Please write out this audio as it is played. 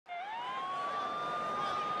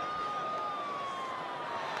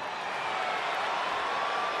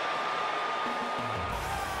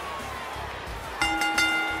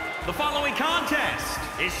The following contest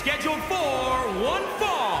is scheduled for one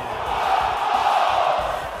fall.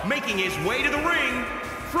 Making his way to the ring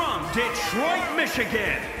from Detroit,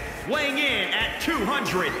 Michigan, weighing in at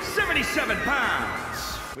 277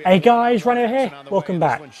 pounds. Hey guys, Rano here. Welcome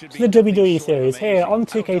back to the WWE series here on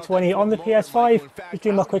 2K20 on the PS5. Just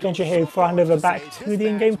doing my quick entry here before I hand over back to the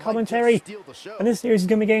in-game commentary. And this series is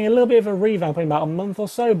going to be getting a little bit of a revamp in about a month or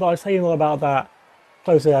so, but I'll tell you more about that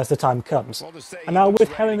closer as the time comes. And now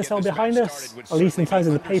with Hell in a Cell behind us, at least in terms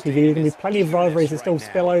of the pay-per-view, there's going to be plenty of rivalries that still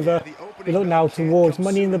spill over. We look now towards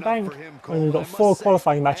Money in the Bank, and we've got 4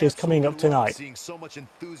 qualifying matches coming up tonight.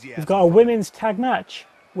 We've got a women's tag match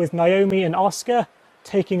with Naomi and Asuka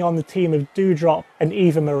taking on the team of Doudrop and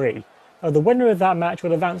Eva Marie. The winner of that match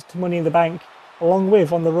will advance to Money in the Bank, along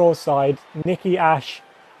with, on the Raw side, Nikki Ash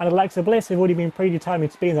and Alexa Bliss have already been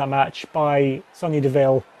predetermined to be in that match by Sonya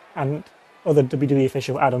Deville and other WWE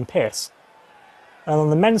official Adam Pearce. And on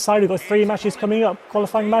the men's side, we've got 3 matches coming up,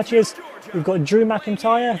 qualifying matches. We've got Drew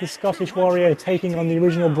McIntyre, the Scottish Warrior, taking on the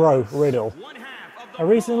original Bro, Riddle.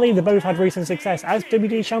 Recently, they both had recent success as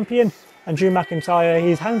WWE Champion, and Drew McIntyre,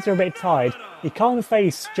 his hands are a bit tied. He can't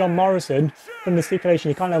face John Morrison from the stipulation.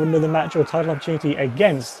 He can't have another match or title opportunity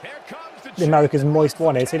against the America's Most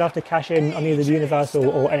Wanted, so he'd have to cash in on either the Universal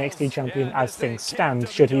or NXT Champion as things stand,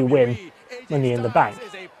 should he win Money in the Bank.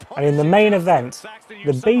 And in the main event,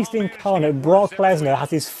 the Beast incarnate Brock Lesnar has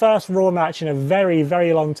his first Raw match in a very,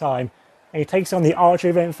 very long time, and he takes on the archer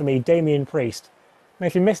of infamy, Damian Priest. Now,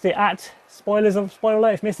 if you missed it at, spoiler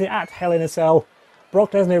alert, if you missed it at Hell in a Cell,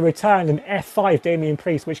 Brock Lesnar returned an F5 Damian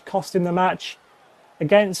Priest, which cost him the match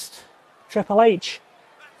against Triple H.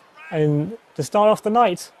 And to start off the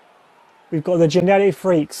night, we've got the genetic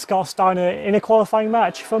freak, Scott Steiner, in a qualifying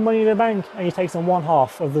match for Money in the Bank, and he takes on one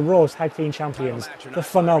half of the Raw Tag Team Champions, the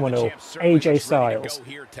phenomenal AJ Styles.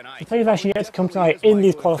 The plenty of action yet to come tonight in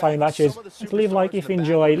these qualifying matches. Just leave a like if you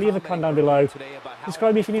enjoy, leave a comment down below,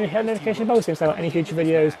 subscribe if you need to hit the notification bell to see any future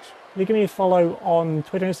videos. If you give me a follow on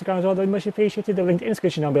Twitter and Instagram as well, they'd much appreciated. The link in the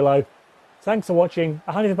description down below. Thanks for watching.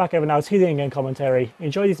 I'll hand it back over now to the in-game commentary.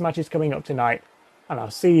 Enjoy these matches coming up tonight, and I'll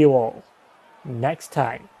see you all next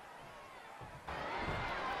time.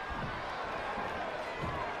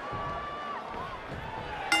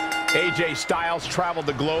 AJ Styles traveled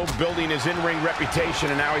the globe building his in-ring reputation,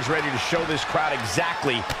 and now he's ready to show this crowd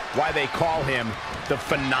exactly why they call him the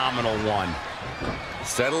Phenomenal One.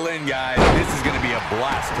 Settle in, guys. This is going to be a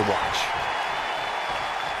blast to watch.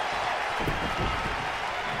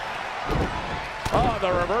 Oh,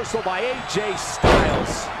 the reversal by AJ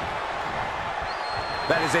Styles.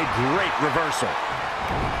 That is a great reversal.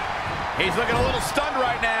 He's looking a little stunned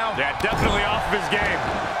right now. Yeah, definitely off of his game.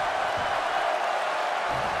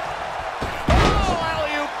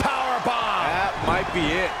 That might be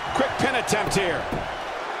it. Quick pin attempt here.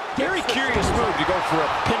 Very curious move to go for a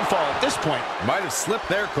pinfall at this point. Might have slipped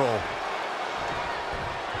there, Cole.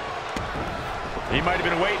 He might have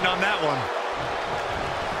been waiting on that one.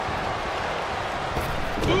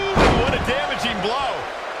 Ooh, what a damaging blow.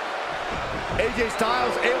 AJ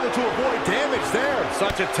Styles able to avoid damage there.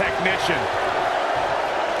 Such a technician.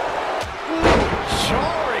 Ooh,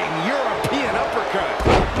 jarring European uppercut.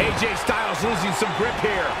 AJ Styles losing some grip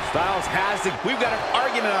here. Styles has it. We've got an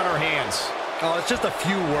argument on our hands. Oh, it's just a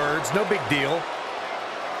few words. No big deal.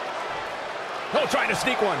 Oh, trying to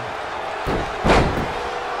sneak one.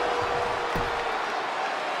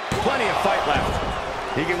 Plenty of fight left.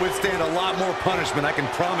 He can withstand a lot more punishment, I can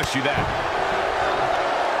promise you that.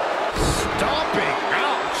 Stomping.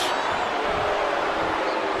 Ouch.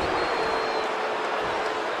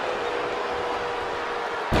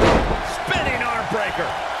 Spinning arm breaker.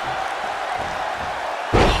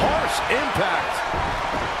 Harsh impact.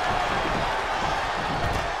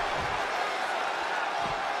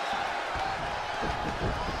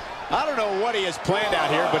 I don't know what he has planned out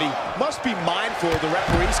here, but he must be mindful of the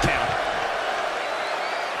referee's count.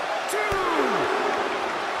 2, 3.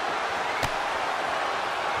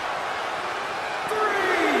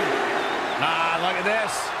 Ah, look at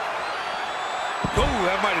this. Ooh,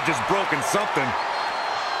 that might have just broken something.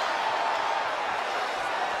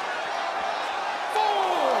 4.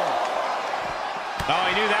 Oh,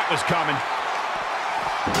 he knew that was coming.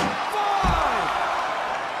 5,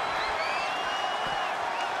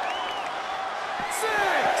 6,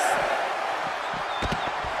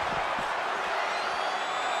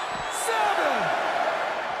 7.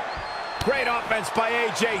 Great offense by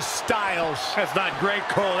AJ Styles. That's not great,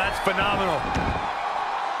 Cole. That's phenomenal.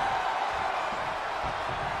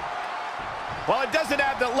 While it doesn't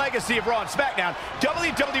have the legacy of Raw and SmackDown,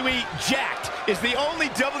 WWE Jacked is the only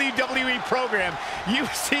WWE program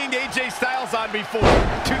you've seen AJ Styles on before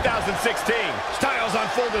 2016. Styles on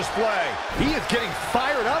full display. He is getting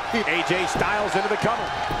fired up here. AJ Styles into the cover.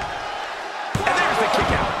 And there's the kick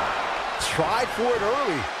out. Tried for it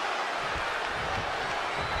early.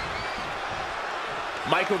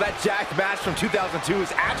 Michael, that Jacked match from 2002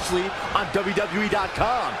 is actually on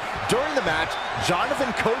WWE.com. During the match,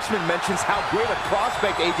 Jonathan Coachman mentions how great a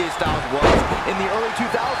prospect AJ Styles was in the early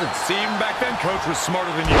 2000s. See, even back then, Coach was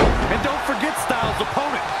smarter than you. And don't forget Styles'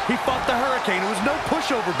 opponent. He fought the Hurricane. It was no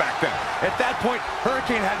pushover back then. At that point,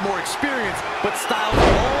 Hurricane had more experience, but Styles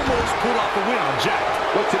almost pulled off the win on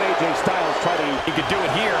Jacked. What did AJ Styles try to... He could do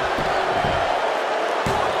it here.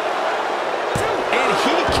 And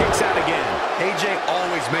he kicks out again. AJ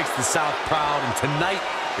always makes the South proud, and tonight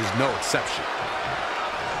is no exception.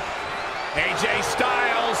 AJ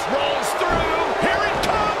Styles rolls through. Here it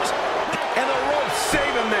comes. And the ropes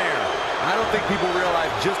save him there. I don't think people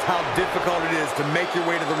realize just how difficult it is to make your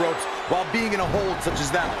way to the ropes while being in a hold such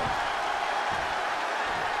as that one.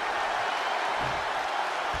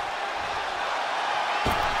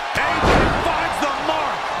 AJ finds the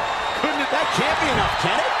mark. That can't be enough,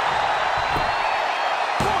 can it?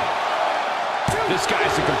 This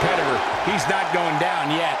guy's a competitor. He's not going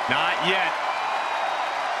down yet. Not yet.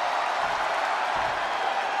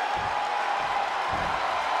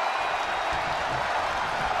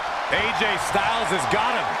 AJ Styles has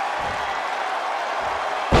got him.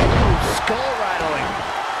 Ooh, skull rattling.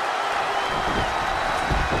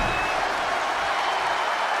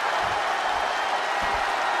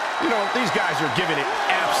 You know, these guys are giving it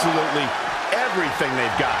absolutely everything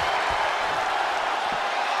they've got.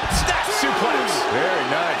 Snap suplex. Very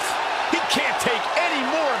nice. He can't take any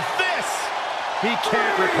more of this. He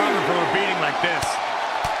can't recover from a beating like this.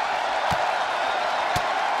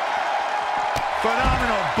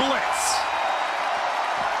 Phenomenal blitz.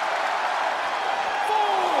 4,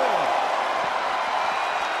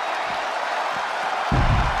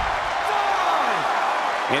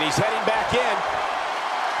 5. And he's heading back in.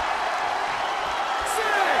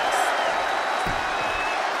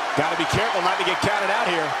 6. Got to be careful not to get counted out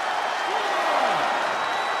here.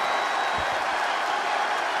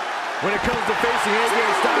 When it comes to facing AJ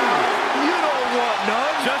Styles, you don't want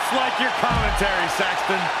none. Just like your commentary,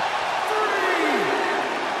 Saxton. 3.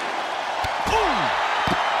 Boom.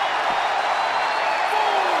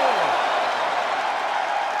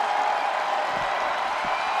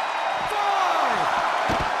 4,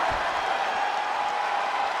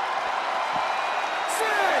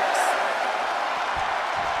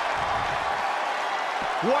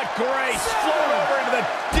 5, 6. What grace. Float over into the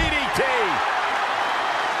DDT.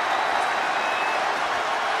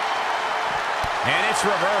 And it's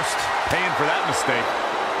reversed. Paying for that mistake.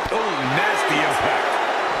 Oh, nasty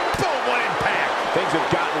impact. Boom, what impact. Things have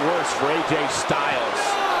gotten worse for AJ Styles.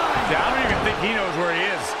 I don't even think he knows where he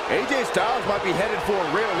is. AJ Styles might be headed for a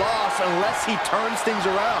real loss unless he turns things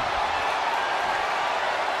around.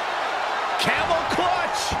 Camel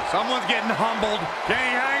clutch. Someone's getting humbled. Can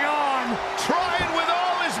he hang on? Trying with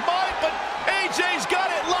all his might, but AJ's got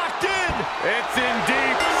it locked in. It's in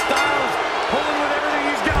deep. Styles pulling with everything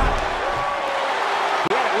he's got.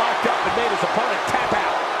 He had it locked up and made his opponent tap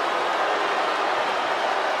out.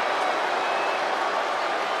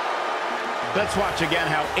 Let's watch again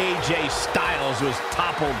how AJ Styles was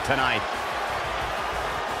toppled tonight.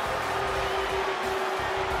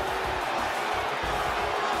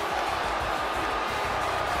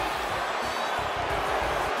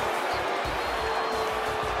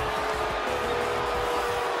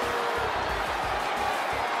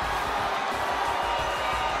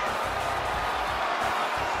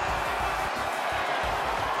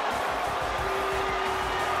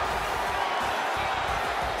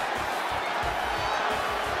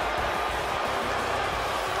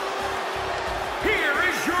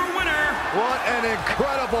 What an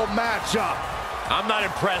incredible matchup. I'm not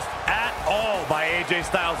impressed at all by AJ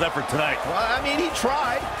Styles' effort tonight. Well, I mean, he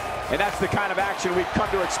tried. And that's the kind of action we've come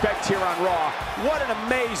to expect here on Raw. What an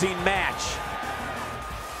amazing match.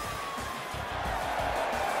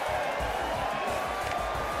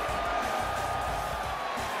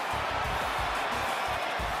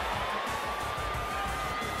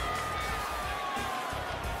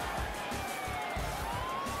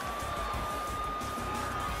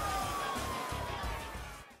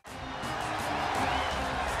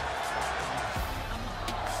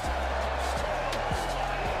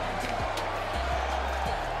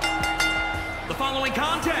 The following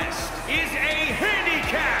contest is a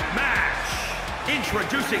handicap match.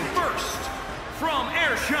 Introducing first, from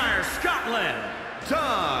Ayrshire, Scotland,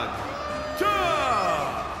 Doug.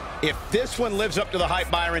 If this one lives up to the hype,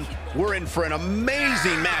 Byron, we're in for an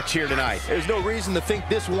amazing match here tonight. There's no reason to think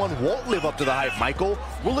this one won't live up to the hype, Michael.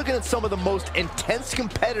 We're looking at some of the most intense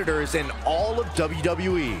competitors in all of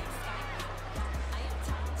WWE.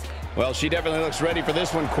 Well, she definitely looks ready for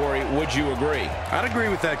this one, Corey. Would you agree? I'd agree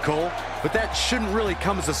with that, Cole, but that shouldn't really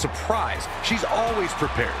come as a surprise. She's always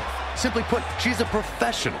prepared. Simply put, she's a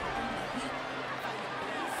professional.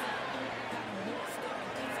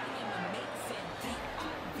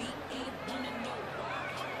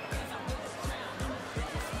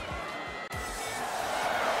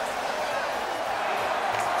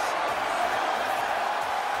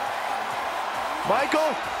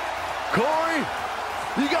 Michael, Corey,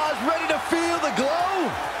 you guys ready to feel the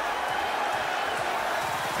glow?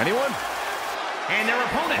 Anyone? And their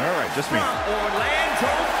opponent, All right, just me. from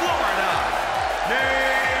Orlando, Florida,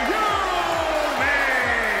 Naomi.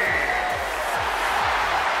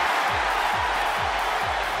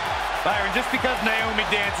 Byron, just because Naomi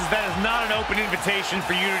dances, that is not an open invitation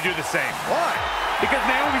for you to do the same. Why? Because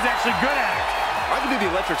Naomi's actually good at it. I can do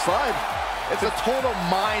the electric slide. It's a total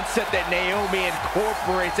mindset that Naomi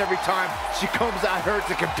incorporates every time she comes out here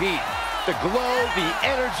to compete. The glow, the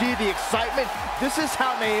energy, the excitement. This is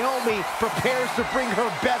how Naomi prepares to bring her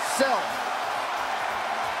best self.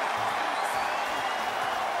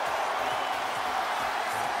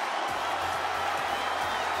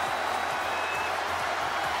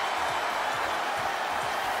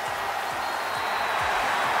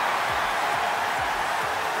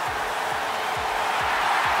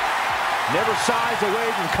 Never shies away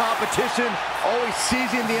from competition, always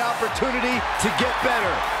seizing the opportunity to get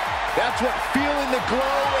better. That's what feeling the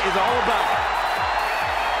glow is all about.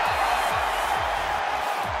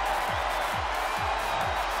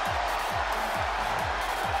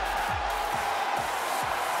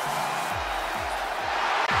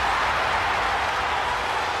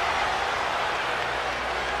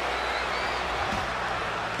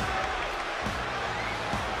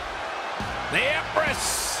 The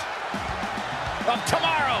Empress of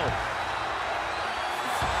tomorrow.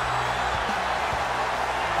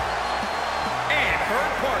 And her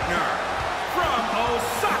partner, from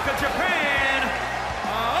Osaka, Japan,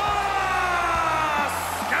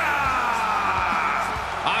 Asuka.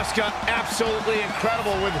 Asuka, absolutely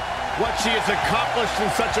incredible with what she has accomplished in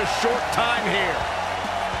such a short time here.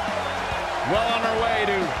 Well on her way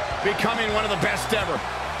to becoming one of the best ever.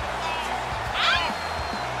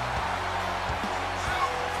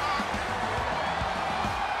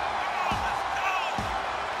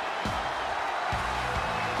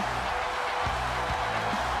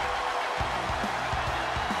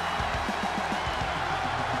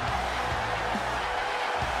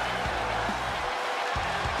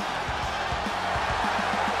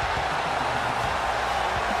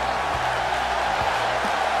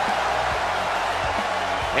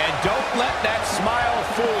 And don't let that smile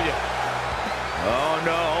fool you. Oh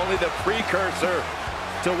no, only the precursor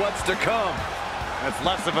to what's to come. That's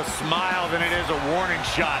less of a smile than it is a warning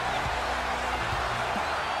shot.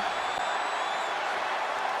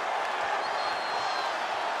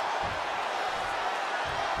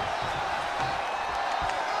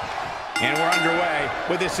 And we're underway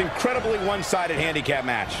with this incredibly one-sided handicap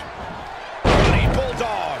match. Running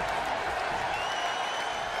Bulldog.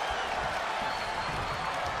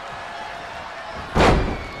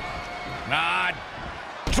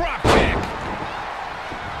 Drop kick.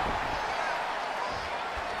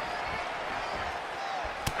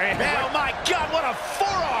 Oh my God, what a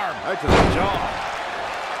forearm. Right to the jaw.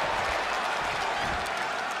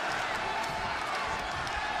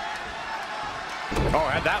 Oh,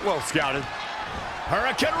 had that well scouted.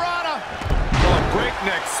 Hurricane Rana. Oh,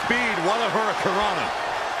 breakneck speed, what a Hurricane Rana.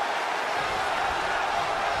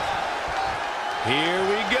 Here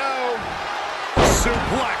we go.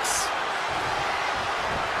 Suplex.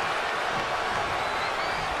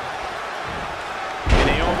 And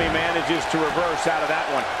Naomi manages to reverse out of that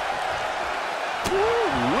one.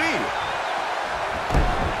 Woo-wee.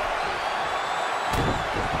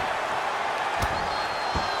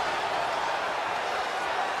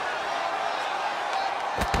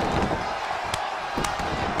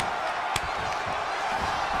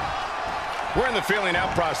 We're in the feeling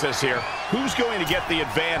out process here. Who's going to get the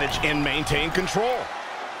advantage and maintain control?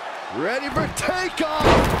 Ready for takeoff.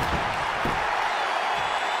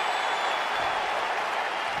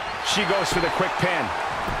 She goes for the quick pin.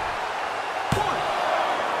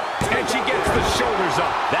 And she gets the shoulders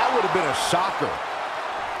up. That would have been a shocker.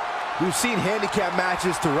 We've seen handicap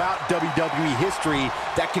matches throughout WWE history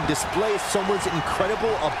that can display someone's incredible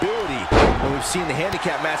ability. And we've seen the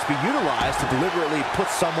handicap match be utilized to deliberately put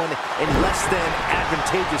someone in less than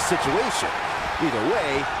advantageous situation. Either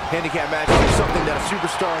way, handicap matches are something that a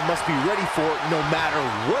superstar must be ready for no matter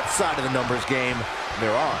what side of the numbers game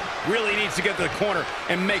they're on. Really needs to get to the corner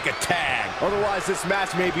and make a tag. Otherwise, this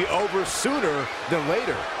match may be over sooner than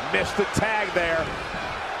later. Missed the tag there.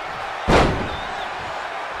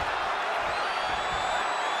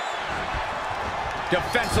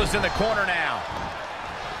 Defenseless in the corner now.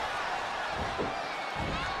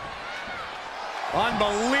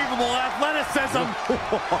 Unbelievable athleticism.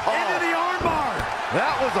 Into the armbar.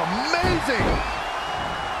 That was amazing.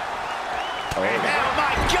 Oh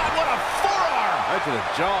my God, what a forearm. Right to the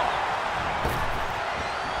jaw.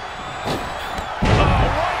 Oh,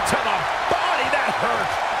 right to the body. That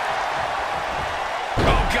hurt.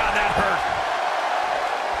 Oh, God, that hurt.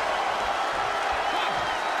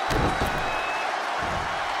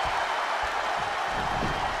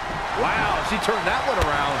 Wow, she turned that one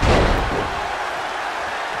around.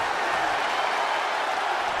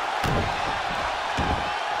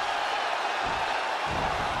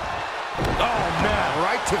 Oh, man,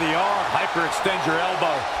 right to the arm. Hyperextend your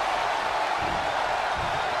elbow.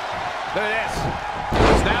 Look at this.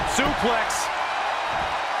 Snap suplex.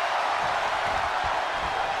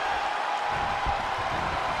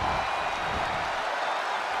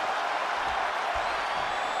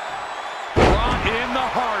 Brought in the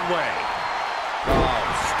hard way. Oh,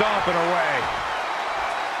 stomping away.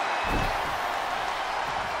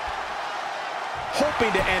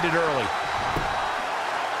 Hoping to end it early.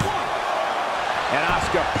 And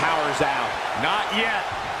Asuka powers out. Not yet.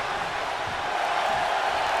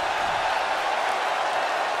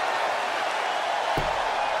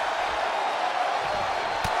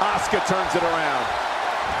 Asuka turns it around.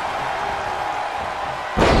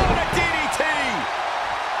 What a DDT!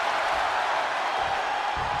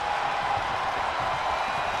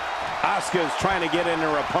 Asuka's trying to get in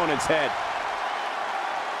her opponent's head.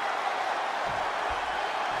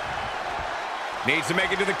 Needs to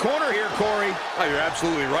make it to the corner here, Corey. Oh, you're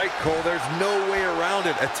absolutely right, Cole. There's no way around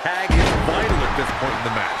it. A tag is vital at this point in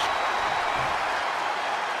the match.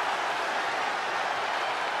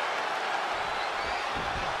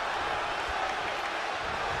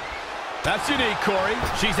 That's unique, Corey.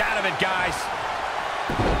 She's out of it, guys.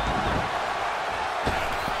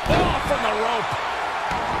 Oh, from the rope.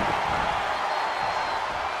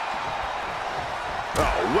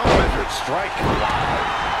 Oh, well-measured strike.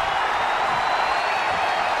 Wow.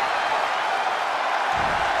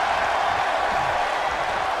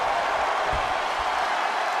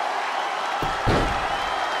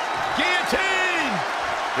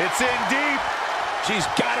 It's in deep. She's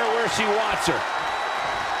got her where she wants her.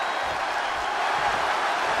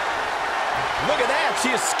 Look at that. She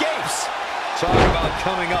escapes. Talk about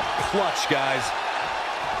coming up clutch, guys.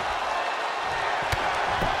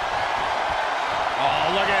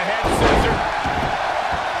 Oh, look at head scissor.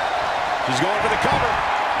 She's going for the cover.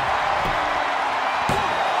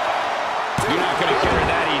 You're not going to carry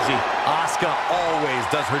that easy. Asuka always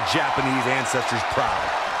does her Japanese ancestors proud.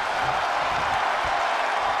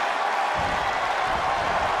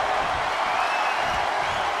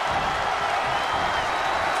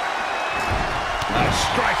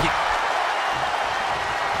 Striking.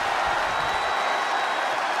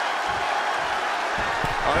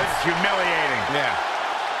 Oh, this is humiliating. Yeah.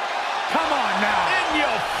 Come on now. In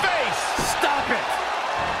your face. Stop it.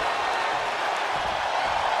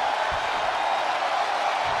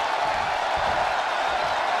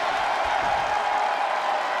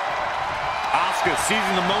 Asuka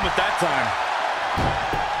seizing the moment that time.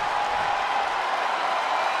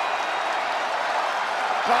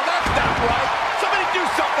 Oh, that's not right. Somebody do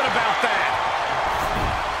something about that.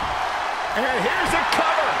 And here's a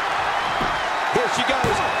cover. Here she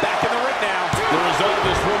goes. Back in the ring now. The result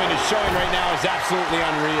this woman is showing right now is absolutely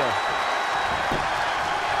unreal.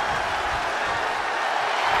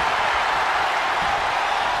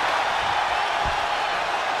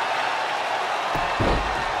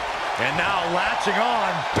 And now latching on.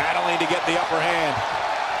 Battling to get the upper hand.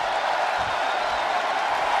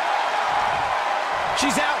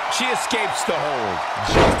 She's out. She escapes the hold.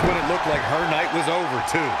 Just when it looked like her night was over,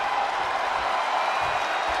 too.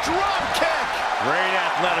 Drop kick. Great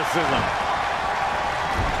athleticism.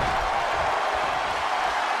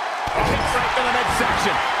 Kick right to the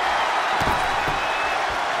midsection.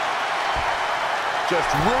 Just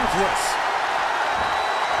ruthless.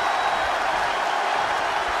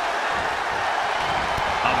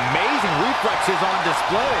 Amazing reflexes on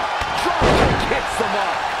display. Drop kick hits the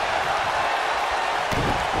mark.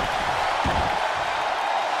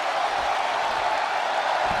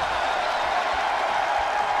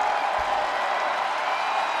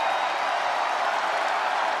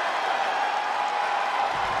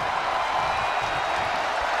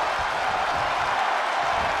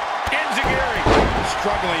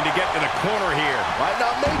 struggling to get to the corner here. Might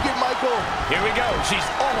not make it, Michael. Here we go. She's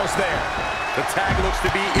almost there. The tag looks to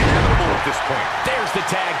be inevitable at this point. There's the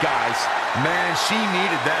tag, guys. Man, she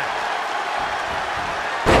needed that.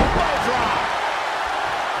 Elbow drop.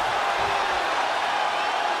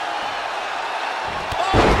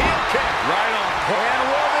 Oh, heel kick. Right on. And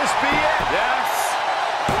will this be it? Yes.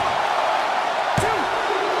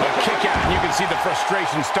 A kick out, and you can see the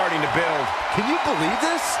frustration starting to build. Can you believe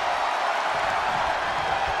this?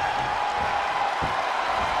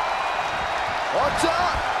 Watch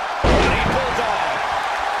out! And he pulls off.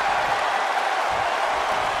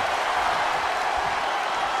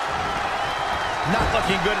 Not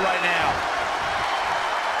looking good right now.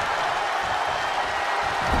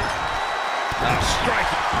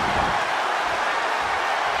 Striking.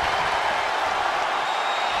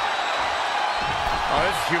 Oh,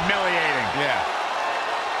 this is humiliating. Yeah.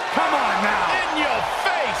 Come on now. In your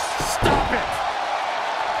face. Stop it.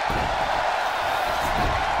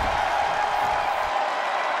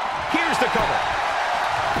 Here's the cover.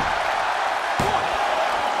 1,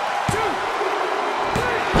 2,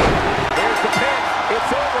 3. There's the pin.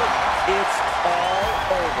 It's over. It's all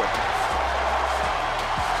over.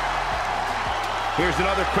 Here's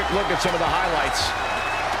another quick look at some of the highlights.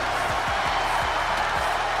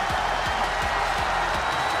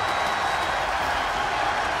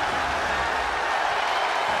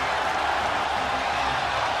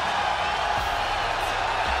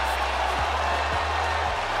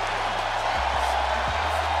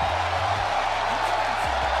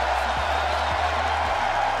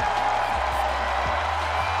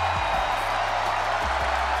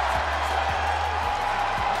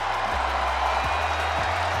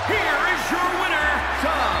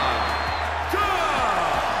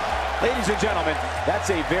 Ladies and gentlemen, that's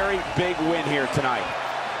a very big win here tonight.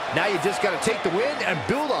 Now you just got to take the win and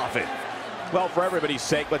build off it. Well, for everybody's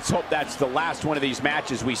sake, let's hope that's the last one of these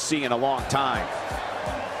matches we see in a long time.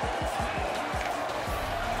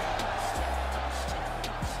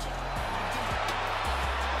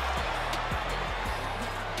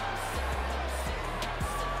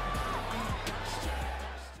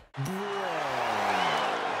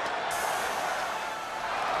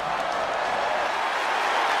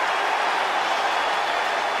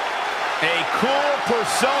 A cool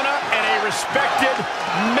persona and a respected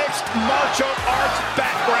mixed martial arts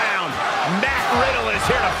background. Matt Riddle is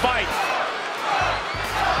here to fight.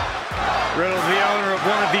 Riddle's the owner of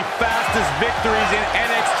one of the fastest victories in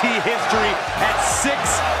NXT history at 6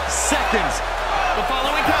 seconds. The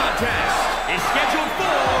following contest is scheduled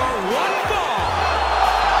for one fall.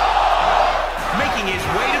 Making his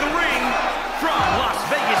way to the ring from Las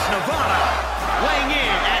Vegas, Nevada, weighing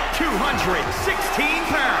in at 216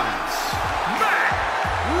 pounds.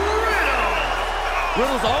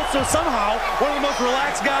 Riddle's also somehow one of the most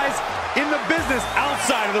relaxed guys in the business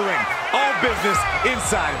outside of the ring. All business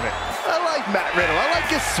inside of it. I like Matt Riddle. I like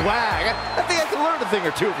his swag. I think I can learn a thing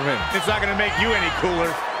or two from him. It's not going to make you any cooler.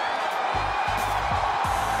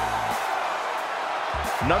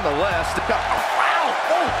 Nonetheless, wow!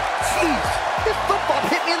 Oh, jeez! His football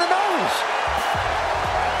hit me in the nose.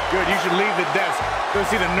 Good, you should leave the desk. Go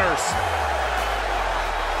see the nurse.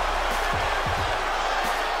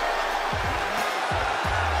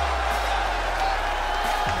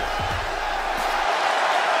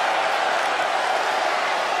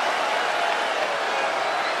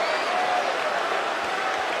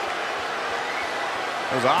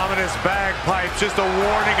 Those ominous bagpipes, just a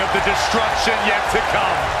warning of the destruction yet to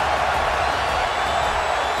come.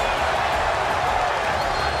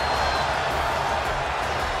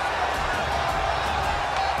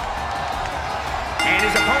 And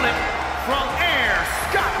his opponent from Ayr,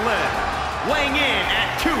 Scotland, weighing in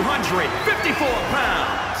at 254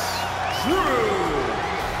 pounds, Drew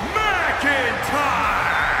McIntyre.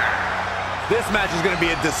 This match is going to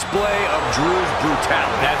be a display of Drew's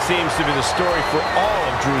brutality. That seems to be the story for all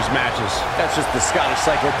of Drew's matches. That's just the Scottish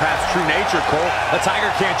psychopath's true nature, Cole. A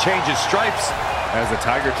tiger can't change his stripes. Has the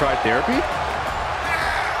tiger tried therapy?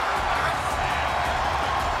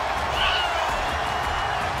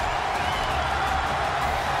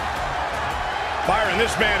 Byron,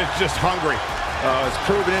 this man is just hungry. It's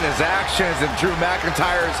proven in his actions, and Drew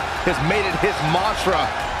McIntyre has made it his mantra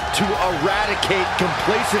to eradicate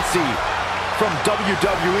complacency from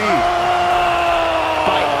WWE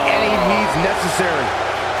by any means necessary.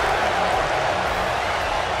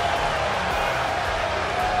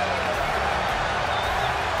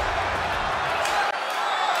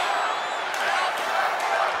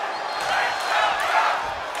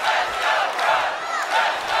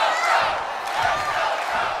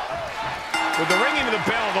 With the ringing of the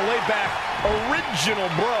bell, the laid-back Original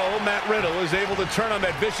bro, Matt Riddle, is able to turn on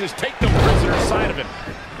that vicious take-no-prisoner side of him.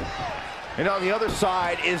 And on the other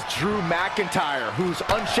side is Drew McIntyre, whose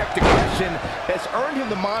unchecked aggression has earned him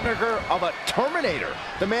the moniker of a Terminator,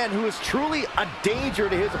 the man who is truly a danger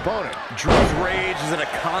to his opponent. Drew's rage is at a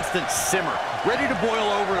constant simmer, ready to boil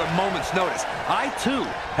over at a moment's notice. I, too,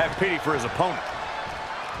 have pity for his opponent.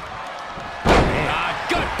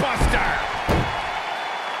 Gut buster!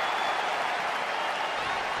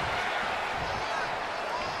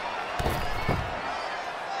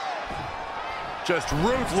 Just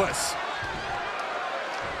ruthless.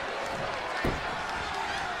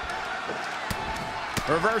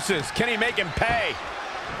 Reverses. Can he make him pay?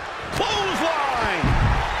 Clothesline!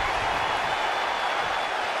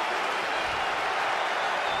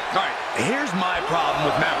 All right, here's my problem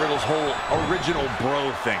with Matt Riddle's whole original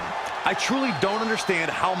bro thing. I truly don't understand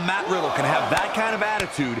how Matt Riddle can have that kind of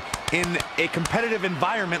attitude in a competitive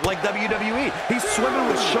environment like WWE. He's swimming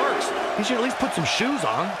with sharks. He should at least put some shoes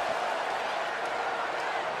on.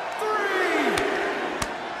 3.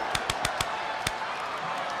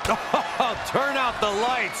 Oh, turn out the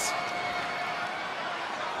lights.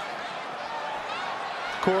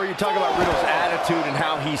 Corey, you talk about Riddle's attitude and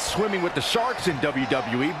how he's swimming with the sharks in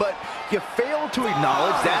WWE, but you fail to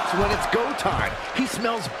acknowledge that's when it's go time. He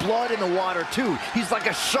smells blood in the water, too. He's like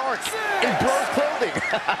a shark in bro's clothing.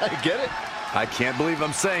 Get it? I can't believe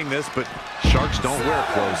I'm saying this, but sharks don't wear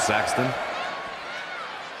clothes, Saxton.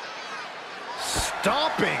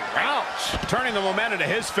 Stomping. Ouch. Turning the momentum to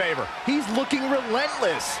his favor. He's looking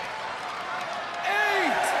relentless.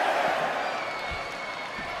 8.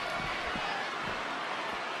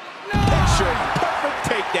 Perfect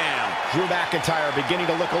takedown. Drew McIntyre beginning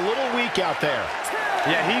to look a little weak out there.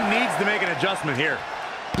 Yeah, he needs to make an adjustment here.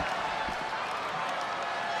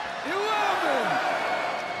 11.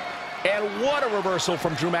 And what a reversal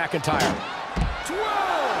from Drew McIntyre. 12.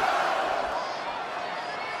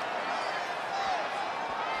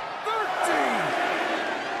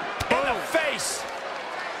 13. In the face.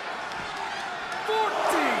 14.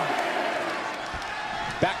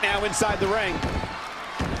 Back now inside the ring.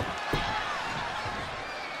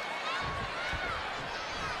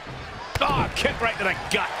 Oh, kick right to the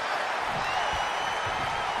gut.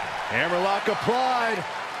 Hammerlock applied.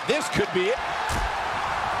 This could be it.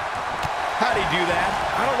 How'd he do that?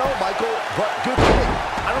 I don't know, Michael, but good thing.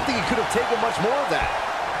 I don't think he could have taken much more of that.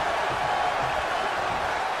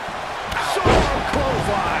 Sharp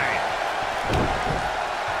clothesline.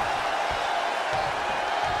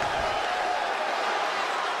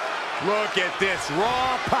 Look at this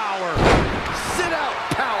raw power. Sit out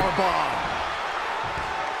powerbomb.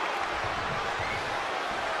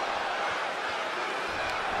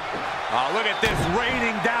 Oh, look at this,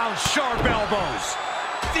 raining down sharp elbows.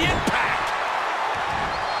 The impact.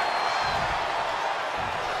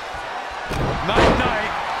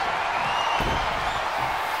 Night-night.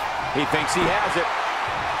 He thinks he has it.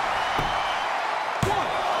 1,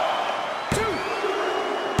 2,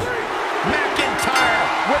 3. McIntyre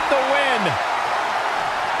with the win.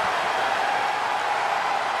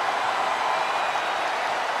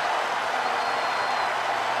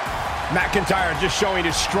 McIntyre just showing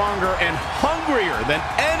he's stronger and hungrier than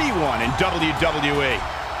anyone in WWE.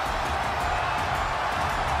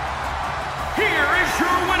 Here is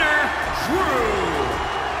your winner, Drew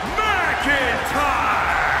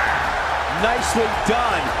McIntyre. Nicely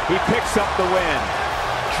done. He picks up the win.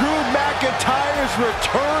 Drew McIntyre's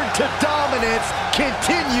return to dominance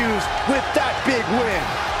continues with that big win.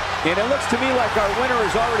 And it looks to me like our winner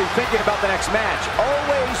is already thinking about the next match.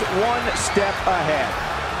 Always one step ahead.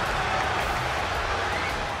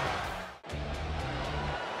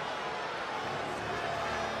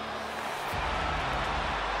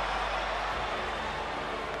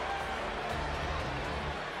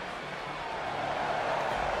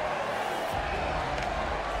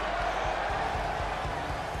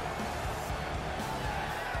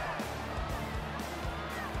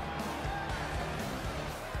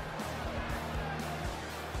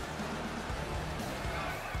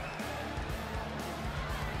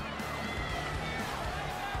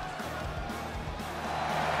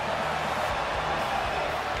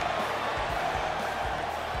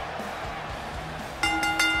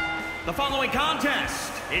 The following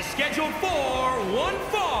contest is scheduled for one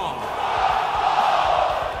fall.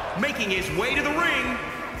 Making his way to the ring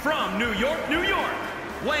from New York, New York,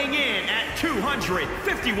 weighing in at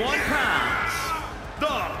 251 pounds, the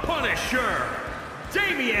Punisher,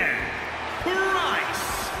 Damian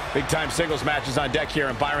Priest Big-time singles matches on deck here,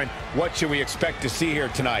 and Byron, what should we expect to see here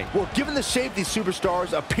tonight? Well, given the shape these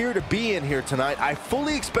superstars appear to be in here tonight, I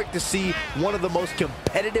fully expect to see one of the most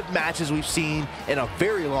competitive matches we've seen in a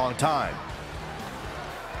very long time.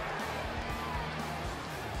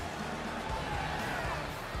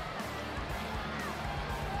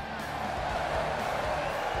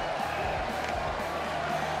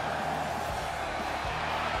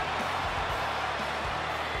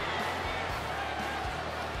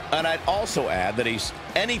 And I'd also add that he's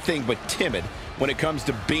anything but timid when it comes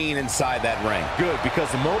to being inside that ring. Good,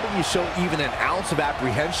 because the moment you show even an ounce of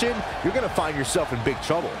apprehension, you're going to find yourself in big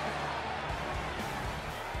trouble.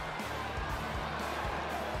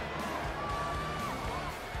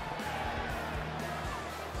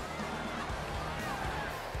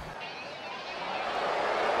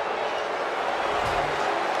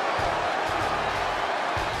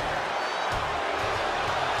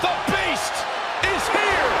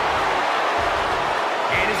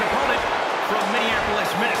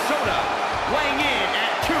 Minnesota, weighing in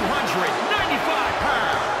at 295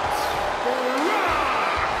 pounds,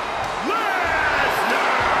 Brock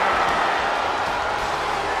Lesnar!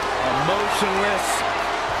 Emotionless,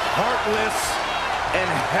 heartless, and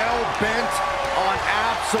hell-bent on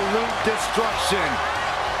absolute destruction.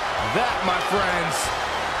 That, my friends,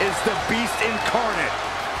 is the beast incarnate,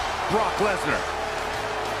 Brock Lesnar.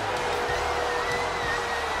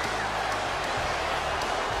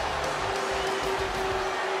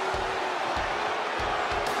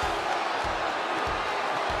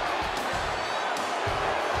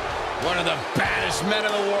 One of the baddest men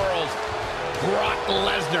in the world, Brock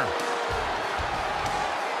Lesnar.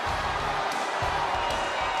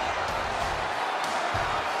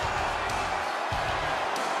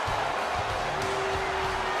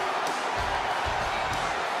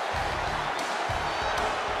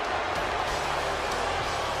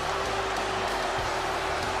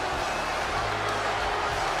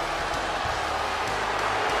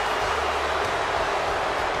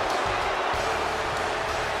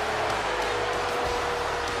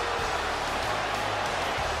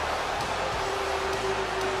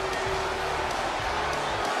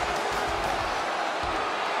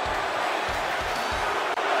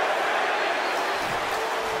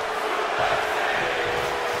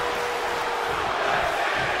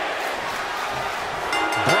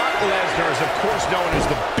 Lesnar is, of course, known as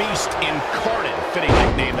the Beast Incarnate, a fitting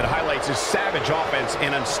nickname that highlights his savage offense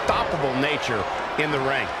and unstoppable nature in the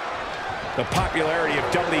ring. The popularity of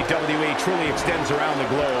WWE truly extends around the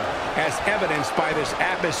globe, as evidenced by this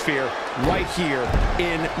atmosphere right here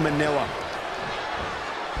in Manila.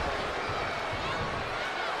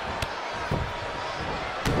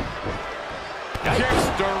 Kicks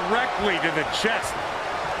directly to the chest.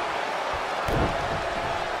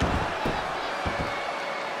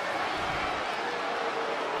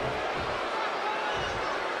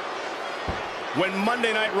 When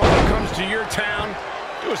Monday Night Raw comes to your town,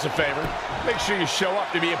 do us a favor. Make sure you show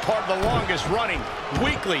up to be a part of the longest-running,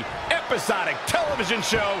 weekly, episodic television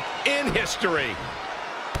show in history.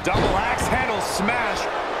 Double axe handle smash.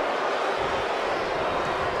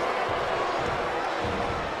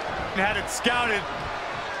 Had it scouted.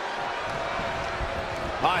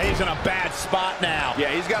 He's in a bad spot now. Yeah,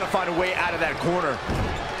 he's got to find a way out of that corner.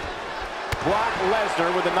 Brock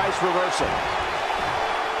Lesnar with a nice reversal.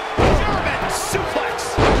 German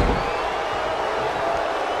suplex.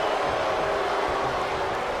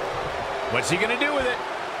 What's he going to do with it?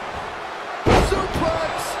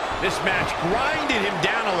 Suplex! This match grinded him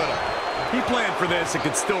down a little. He planned for this and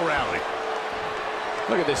could still rally.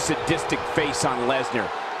 Look at this sadistic face on Lesnar.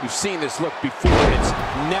 You've seen this look before, and it's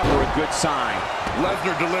never a good sign.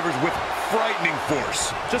 Lesnar delivers with frightening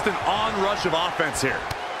force. Just an onrush of offense here.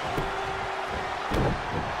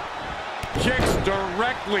 Kicks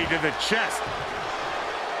directly to the chest.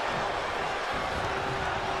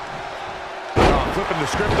 Oh, flipping the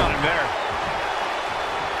script on him there.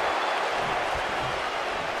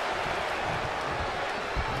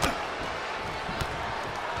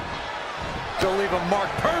 To leave a mark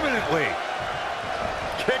permanently.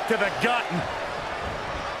 Kick to the gut.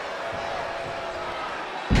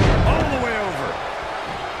 All the way over.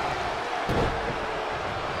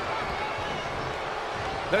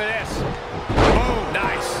 Look at this. Boom.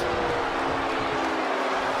 Nice.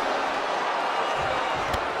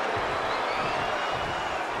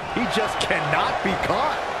 He just cannot be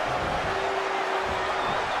caught.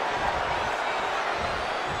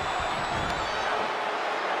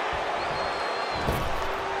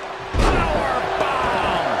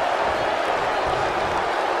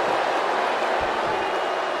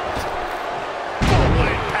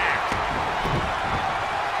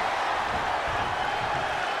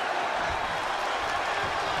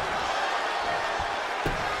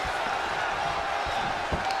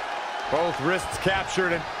 Both wrists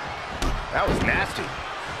captured, and that was nasty.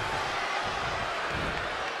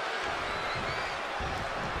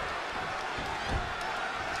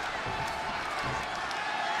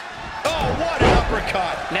 Oh, what an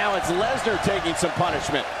uppercut. Now it's Lesnar taking some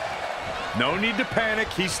punishment. no need to panic.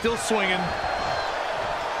 He's still swinging.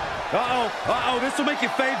 Uh-oh, this will make you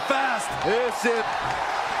fade fast. This is...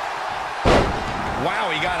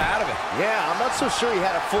 Wow, he got out of it. Yeah, I'm not so sure he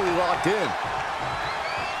had it fully locked in.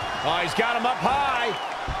 Oh, he's got him up high.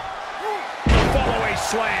 Follow-away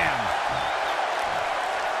slam.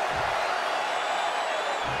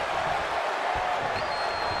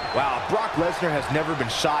 Wow, Brock Lesnar has never been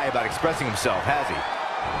shy about expressing himself, has he?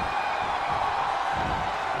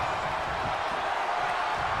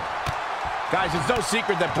 Guys, it's no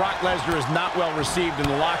secret that Brock Lesnar is not well received in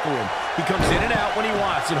the locker room. He comes in and out when he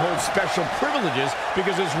wants and holds special privileges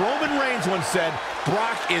because, as Roman Reigns once said,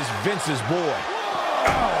 Brock is Vince's boy.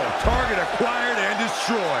 Oh, target acquired and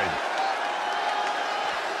destroyed.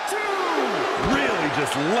 Really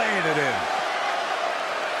just laying it in.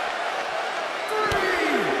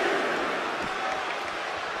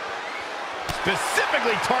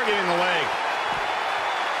 Specifically targeting the leg.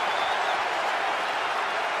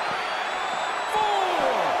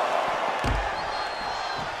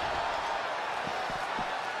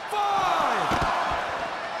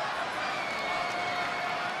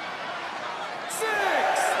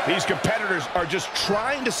 These competitors are just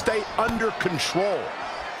trying to stay under control.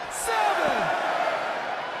 7.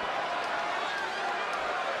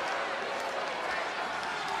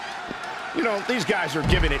 You know, these guys are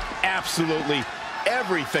giving it absolutely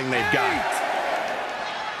everything they've got.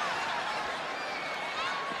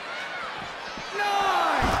 9.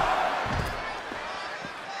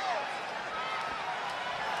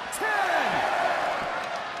 10.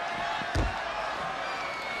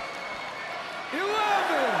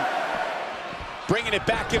 11. Bringing it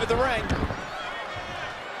back into the ring.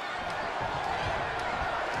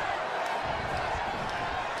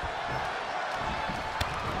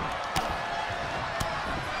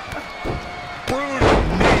 Brutal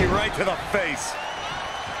knee right to the face.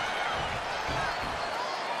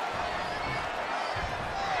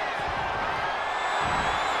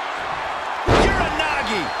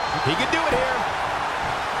 Uranagi. He can do it here.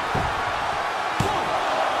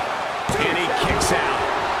 And he kicks out.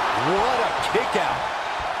 What a kick out.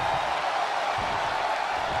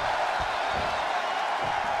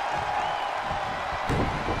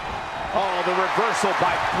 Oh, the reversal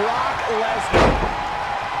by Brock Lesnar.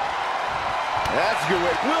 That's a good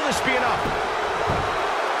way. Will this be enough?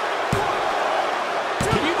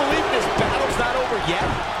 Can you believe this battle's not over yet?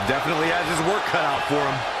 Definitely has his work cut out for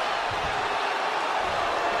him.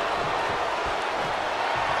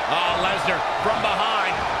 Oh, Lesnar from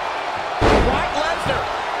behind. Brock Lesnar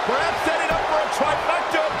perhaps setting up for a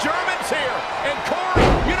trifecta of Germans here. And Corey,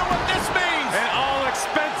 you know what this means? An all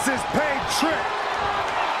expenses paid trip.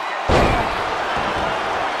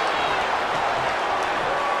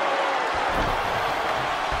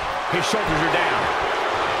 His shoulders are down.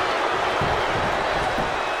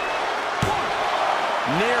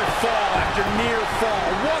 Near fall after near fall.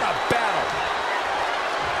 What a battle.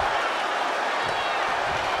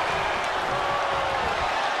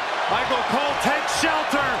 Michael Cole takes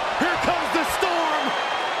shelter. Here comes the storm.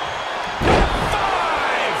 5!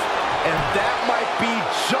 And that might be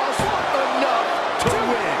just enough to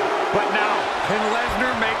win. But now, can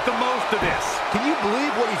Lesnar make the most of this? Can you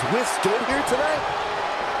believe what he's withstood here tonight?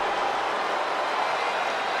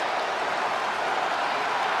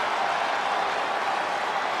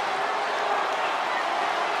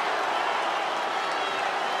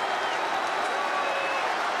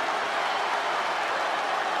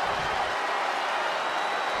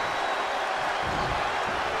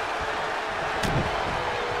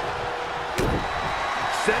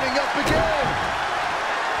 Setting up again.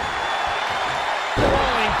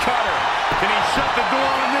 Rolling cutter. Can he shut the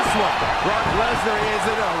door on this one? Brock Lesnar is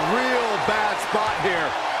in a real bad spot here.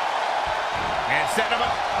 And set him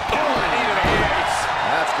up. Oh, knee to the face.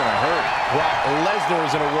 That's going to hurt. Brock Lesnar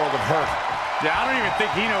is in a world of hurt. Yeah, I don't even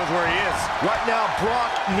think he knows where he is. Right now,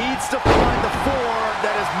 Brock needs to find the form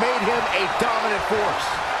that has made him a dominant force.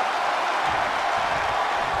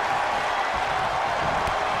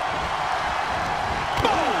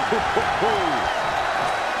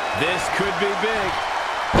 This could be big.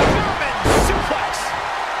 German suplex.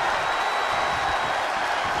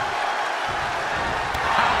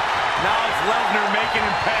 Now it's Lesnar making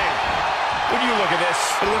him pay. When you look at this,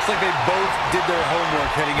 It looks like they both did their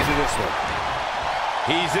homework heading into this one.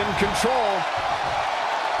 he's in control.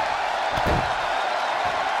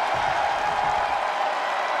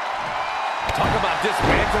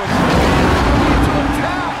 dismantling. To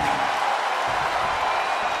attack.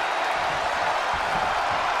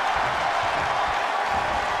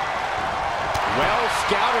 Well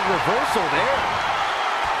scouted reversal there.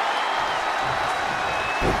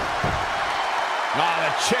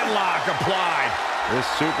 The chin lock applied. This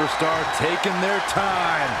superstar taking their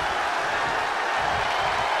time.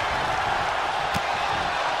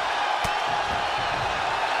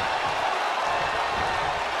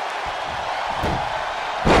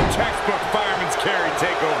 Textbook fireman's carry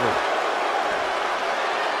takeover.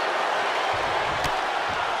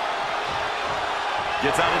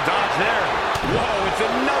 Gets out of dodge there. Whoa, it's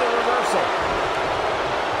another reversal.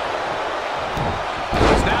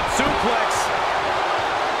 Snap suplex.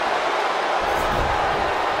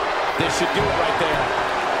 This should do it right there.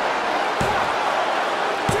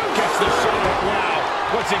 Gets the shoulder.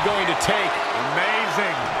 Wow. What's he going to take?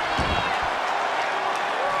 Amazing.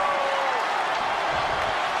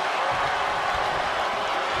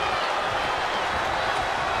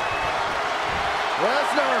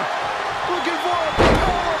 Lesnar looking for a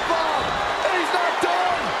powerbomb, and he's not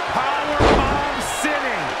done. Powerbomb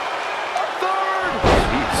sitting. A third.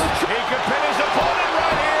 He could pin his opponent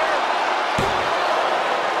right here.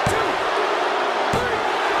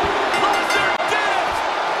 Lesnar did it.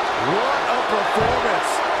 What a performance.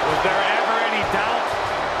 Was there ever any doubt?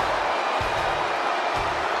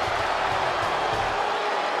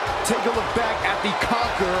 Take a look back at the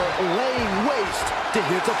Conqueror laying waste to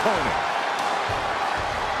his opponent.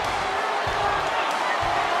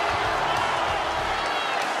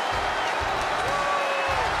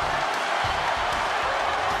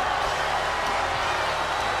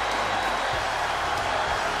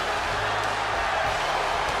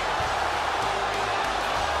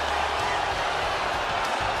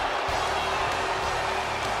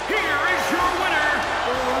 Here is your winner,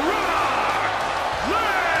 Brock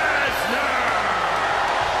Lesnar!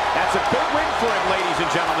 That's a big win for him, ladies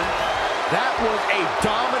and gentlemen. That was a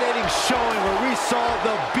dominating showing where we saw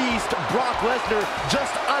the beast Brock Lesnar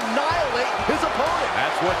just annihilate his opponent.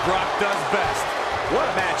 That's what Brock does best. What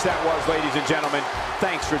a match that was, ladies and gentlemen.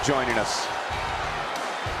 Thanks for joining us.